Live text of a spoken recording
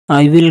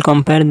I will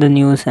compare the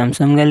new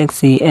Samsung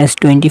Galaxy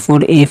S24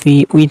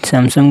 FE with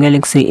Samsung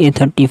Galaxy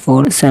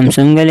A34.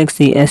 Samsung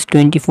Galaxy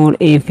S24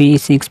 FE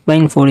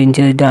 6.4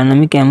 inches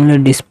dynamic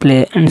AMOLED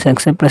display and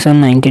success ratio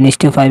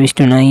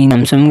 19:5:9.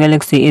 Samsung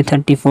Galaxy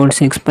A34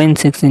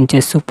 6.6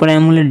 inches Super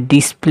AMOLED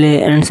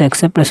display and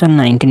success ratio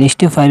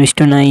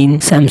 19:5:9.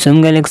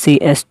 Samsung Galaxy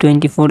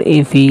S24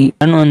 FE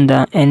run on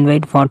the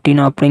Android 14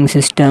 operating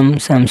system.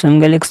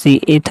 Samsung Galaxy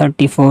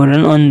A34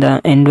 run on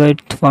the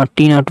Android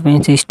 14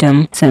 operating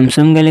system.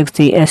 Samsung Galaxy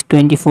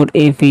S24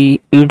 FE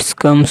it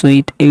comes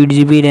with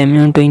 8GB RAM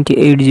and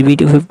 28GB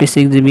to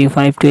 56GB,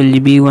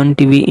 512GB,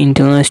 1TB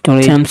internal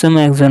storage. Samsung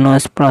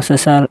Exynos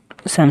processor.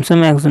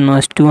 Samsung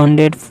Exynos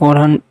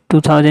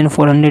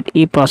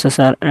 2400E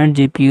processor and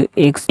GPU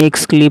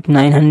X-Clip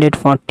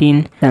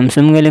 914.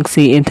 Samsung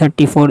Galaxy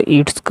A34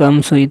 it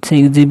comes with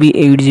 6GB,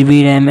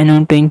 8GB RAM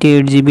and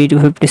 28GB to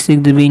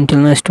 56GB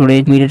internal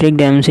storage. MediaTek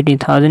Dimensity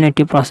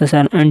 1080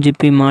 processor and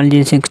GPU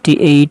Margin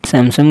 68.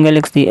 Samsung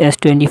Galaxy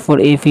S24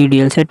 FE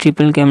dual set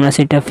triple camera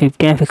setup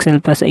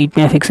 50MP plus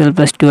 8MP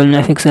plus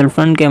 12MP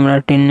front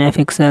camera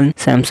 10MP.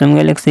 Samsung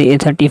Galaxy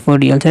A34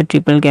 dual set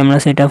triple camera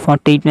setup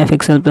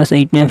 48MP plus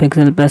 8MP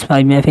plus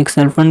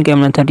 5MP front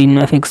camera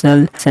 13MP.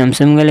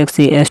 Samsung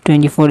Galaxy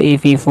S24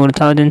 FE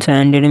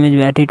 4700 mAh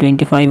battery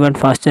 25W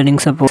fast charging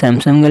support.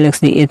 Samsung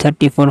Galaxy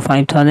A34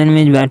 5000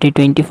 mAh battery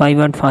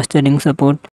 25W fast charging support.